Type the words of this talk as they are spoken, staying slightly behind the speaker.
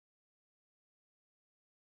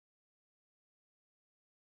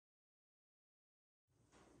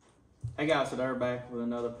Hey guys, today we're back with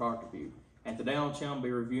another product review. And today on the channel we'll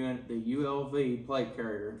be reviewing the U.L.V plate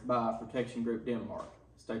carrier by Protection Group Denmark.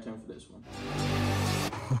 Stay tuned for this one.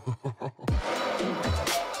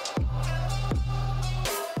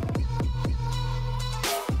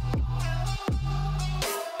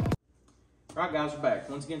 Alright guys, we're back.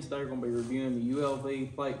 Once again today we're going to be reviewing the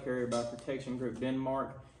U.L.V plate carrier by Protection Group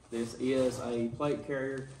Denmark. This is a plate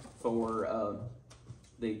carrier for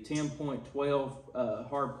the 10.12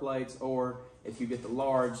 hard plates, or if you get the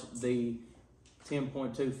large, the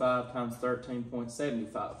 10.25 times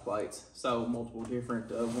 13.75 plates. So multiple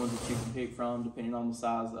different ones that you can pick from depending on the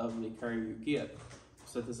size of the carrier you get.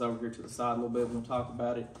 Set this over here to the side a little bit, we'll talk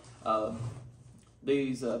about it.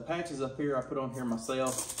 These patches up here I put on here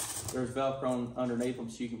myself. There's Velcro underneath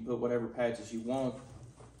them so you can put whatever patches you want.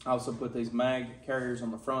 I also put these mag carriers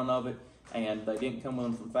on the front of it, and they didn't come with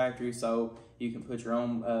them from factory, so you can put your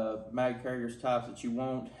own mag carriers types that you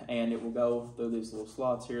want, and it will go through these little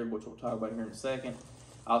slots here, which we'll talk about here in a second.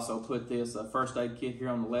 I also put this first aid kit here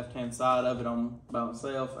on the left-hand side of it by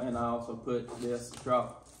myself, and I also put this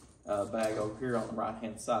drop bag over here on the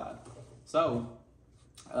right-hand side. So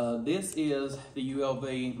this is the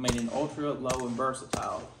U.L.V, meaning ultra low and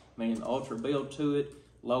versatile, meaning ultra build to it,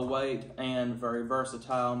 low weight, and very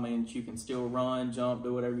versatile, means you can still run, jump,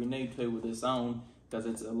 do whatever you need to with this on, because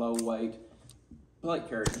it's a low weight plate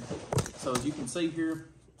carrier. So as you can see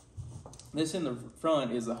here, this in the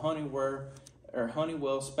front is a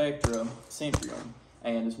Honeywell Spectra Centurion,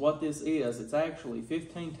 and is what this is. It's actually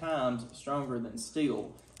 15 times stronger than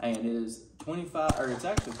steel, and it is it's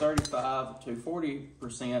actually 35 to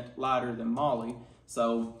 40% lighter than moly.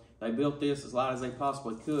 So they built this as light as they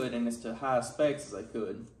possibly could, and it's to high specs as they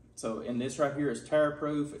could. So, and this right here is tear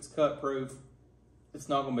proof, it's cut proof, it's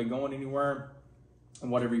not going to be going anywhere, and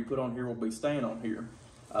whatever you put on here will be staying on here.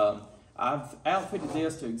 I've outfitted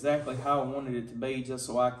this to exactly how I wanted it to be, just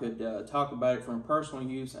so I could talk about it from personal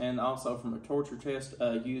use and also from a torture test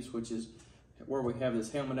use, which is where we have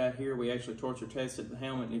this helmet out here. We actually torture tested the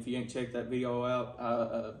helmet, and if you ain't checked that video out,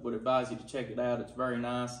 I would advise you to check it out. It's very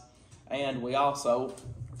nice. And we also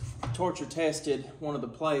torture tested one of the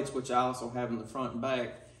plates, which I also have in the front and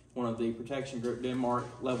back, one of the Protection Group Denmark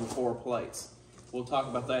level 4 plates. We'll talk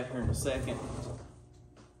about that here in a second.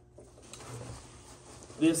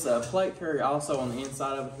 This plate carrier also on the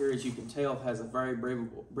inside of it here, as you can tell, has a very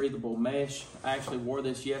breathable mesh. I actually wore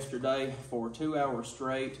this yesterday for 2 hours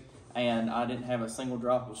straight, and I didn't have a single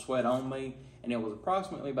drop of sweat on me. And it was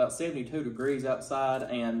approximately about 72 degrees outside,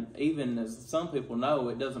 and even as some people know,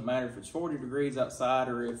 it doesn't matter if it's 40 degrees outside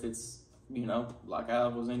or if it's, you know, like I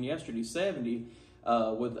was in yesterday, 70.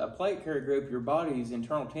 With a plate carrier group, your body's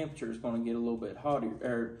internal temperature is going to get a little bit hotter.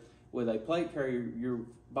 Or with a plate carrier, your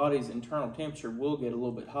body's internal temperature will get a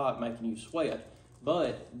little bit hot, making you sweat.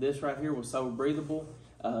 But this right here was so breathable,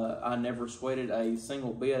 I never sweated a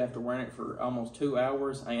single bit after wearing it for almost 2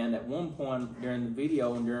 hours. And at one point during the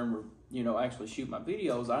video and during actually shoot my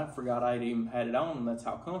videos, I forgot I'd even had it on, and that's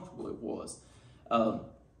how comfortable it was.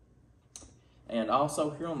 And also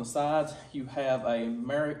here on the sides, you have a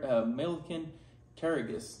Milliken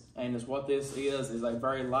Terragus, and is what this is a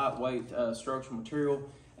very lightweight structural material,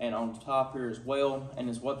 and on top here as well. And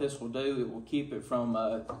is what this will do, it will keep it from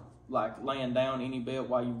like laying down any bit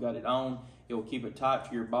while you've got it on. It will keep it tight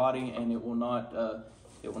to your body, and it will not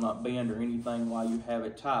bend or anything while you have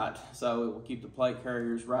it tight. So it will keep the plate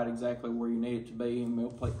carriers right exactly where you need it to be, and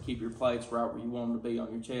it will keep your plates right where you want them to be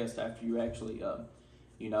on your chest after you actually,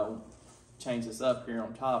 change this up here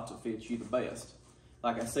on top to fit you the best.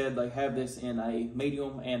 Like I said, they have this in a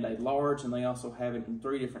medium and a large, and they also have it in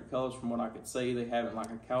 3 different colors from what I could see. They have it in like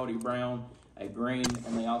a coyote brown, a green,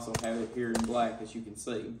 and they also have it here in black, as you can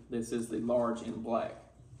see. This is the large in black.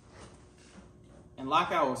 And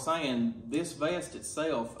like I was saying, this vest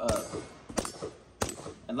itself,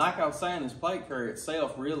 this plate carrier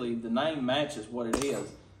itself, really, the name matches what it is.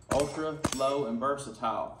 Ultra, low, and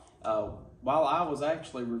versatile. While I was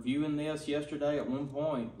actually reviewing this yesterday, at one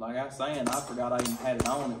point, like I was saying, I forgot I even had it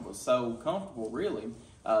on. It was so comfortable, really.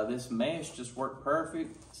 This mesh just worked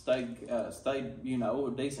perfect. Stayed,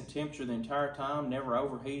 a decent temperature the entire time. Never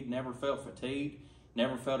overheated, never felt fatigued,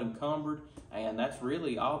 never felt encumbered. And that's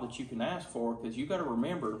really all that you can ask for, because you got to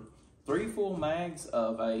remember, 3 full mags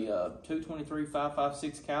of a 223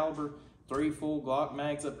 5.56 caliber, 3 full Glock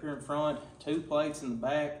mags up here in front, 2 plates in the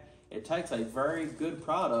back. It takes a very good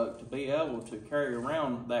product to be able to carry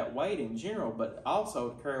around that weight in general, but also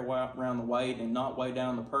to carry around the weight and not weigh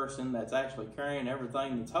down the person that's actually carrying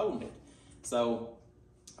everything that's holding it. So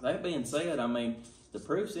that being said, I mean, the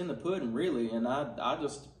proof's in the pudding, really, and I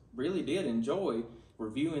just really did enjoy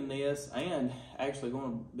reviewing this and actually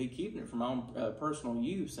going to be keeping it for my own personal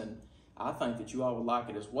use, and I think that you all would like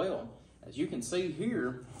it as well. As you can see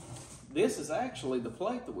here, this is actually the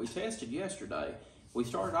plate that we tested yesterday. We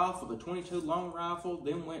started off with a 22 long rifle,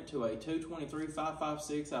 then went to a 223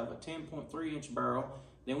 5.56 out of a 10.3 inch barrel,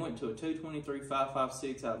 then went to a 223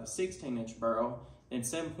 5.56 out of a 16 inch barrel, then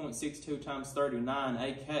 7.62 times 39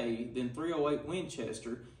 AK, then 308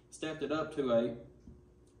 Winchester, stepped it up to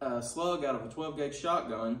a slug out of a 12 gauge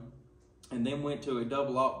shotgun, and then went to a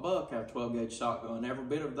double-aught buck out of 12 gauge shotgun. Every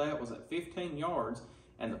bit of that was at 15 yards,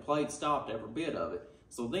 and the plate stopped every bit of it.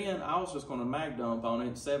 So then I was just going to mag dump on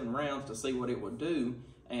it 7 rounds to see what it would do,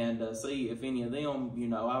 and see if any of them, you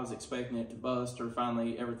know, I was expecting it to bust or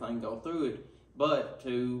finally everything go through it. But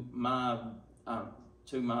to my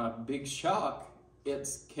big shock,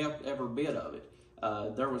 it's kept every bit of it.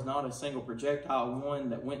 There was not a single projectile one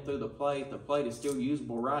that went through the plate. The plate is still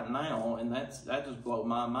usable right now, and that just blew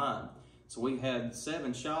my mind. So we had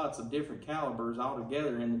 7 shots of different calibers all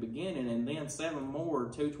together in the beginning, and then 7 more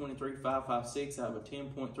 223 5.56 out of a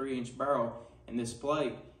 10.3 inch barrel, and this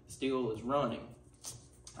plate still is running.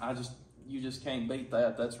 You just can't beat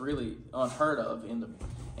that. That's really unheard of in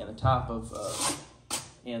the type of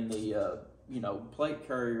you know, plate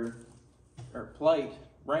carrier or plate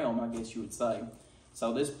realm, I guess you would say.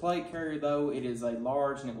 So this plate carrier, though, it is a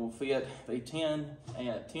large, and it will fit the 10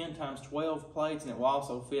 times 12 plates, and it will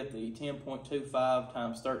also fit the 10.25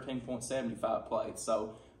 times 13.75 plates.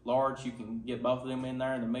 So large, you can get both of them in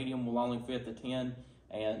there, and the medium will only fit the 10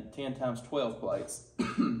 and 10 times 12 plates.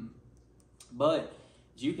 But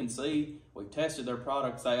as you can see, we've tested their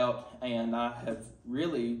products out, and I have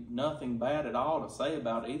really nothing bad at all to say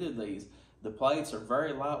about either of these. The plates are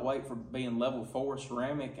very lightweight for being level 4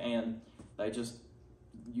 ceramic, and they just,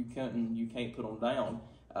 you can't put them down.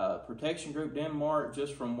 Protection Group Denmark,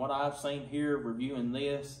 just from what I've seen here reviewing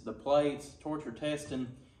this, the plates, torture testing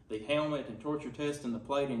the helmet, and torture testing the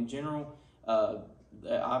plate in general,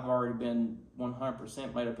 I've already been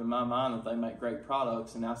 100% made up in my mind that they make great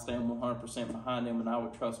products, and I stand 100% behind them, and I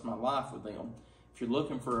would trust my life with them. If you're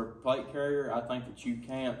looking for a plate carrier, I think that you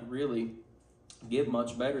can't really get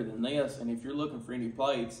much better than this, and if you're looking for any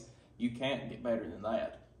plates, you can't get better than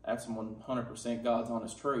that. That's 100% God's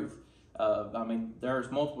honest truth. I mean, there's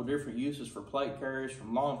multiple different uses for plate carriers,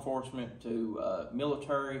 from law enforcement to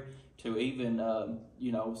military to even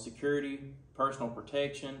you know, security, personal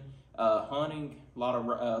protection, hunting. A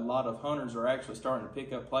lot of hunters are actually starting to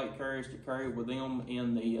pick up plate carriers to carry with them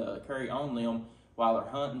in the carry on them while they're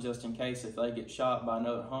hunting, just in case if they get shot by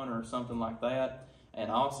another hunter or something like that. And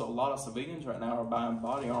also, a lot of civilians right now are buying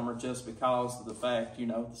body armor just because of the fact, you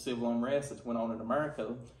know, the civil unrest that's went on in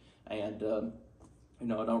America. And, you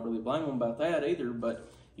know, I don't really blame them about that either. But,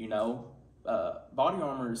 you know, body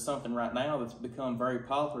armor is something right now that's become very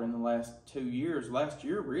popular in the last 2 years, last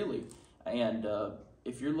year really. And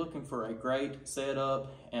if you're looking for a great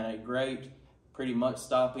setup and a great, pretty much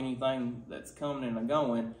stop anything that's coming and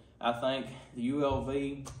going, I think the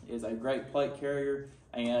U.L.V. is a great plate carrier,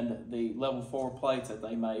 and the level 4 plates that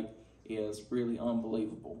they make is really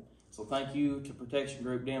unbelievable. So thank you to Protection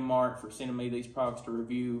Group Denmark for sending me these products to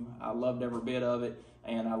review. I loved every bit of it,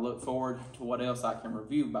 and I look forward to what else I can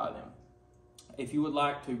review by them. If you would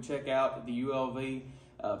like to check out the U.L.V.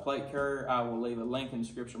 Plate carrier, I will leave a link in the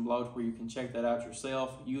description below where you can check that out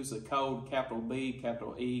yourself. Use the code B,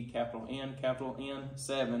 E, N,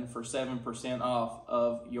 7 for 7% off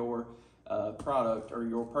of your product or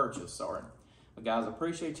your purchase, sorry. But guys, I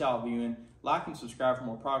appreciate y'all viewing. Like and subscribe for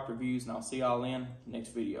more product reviews, and I'll see y'all in the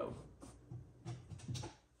next video.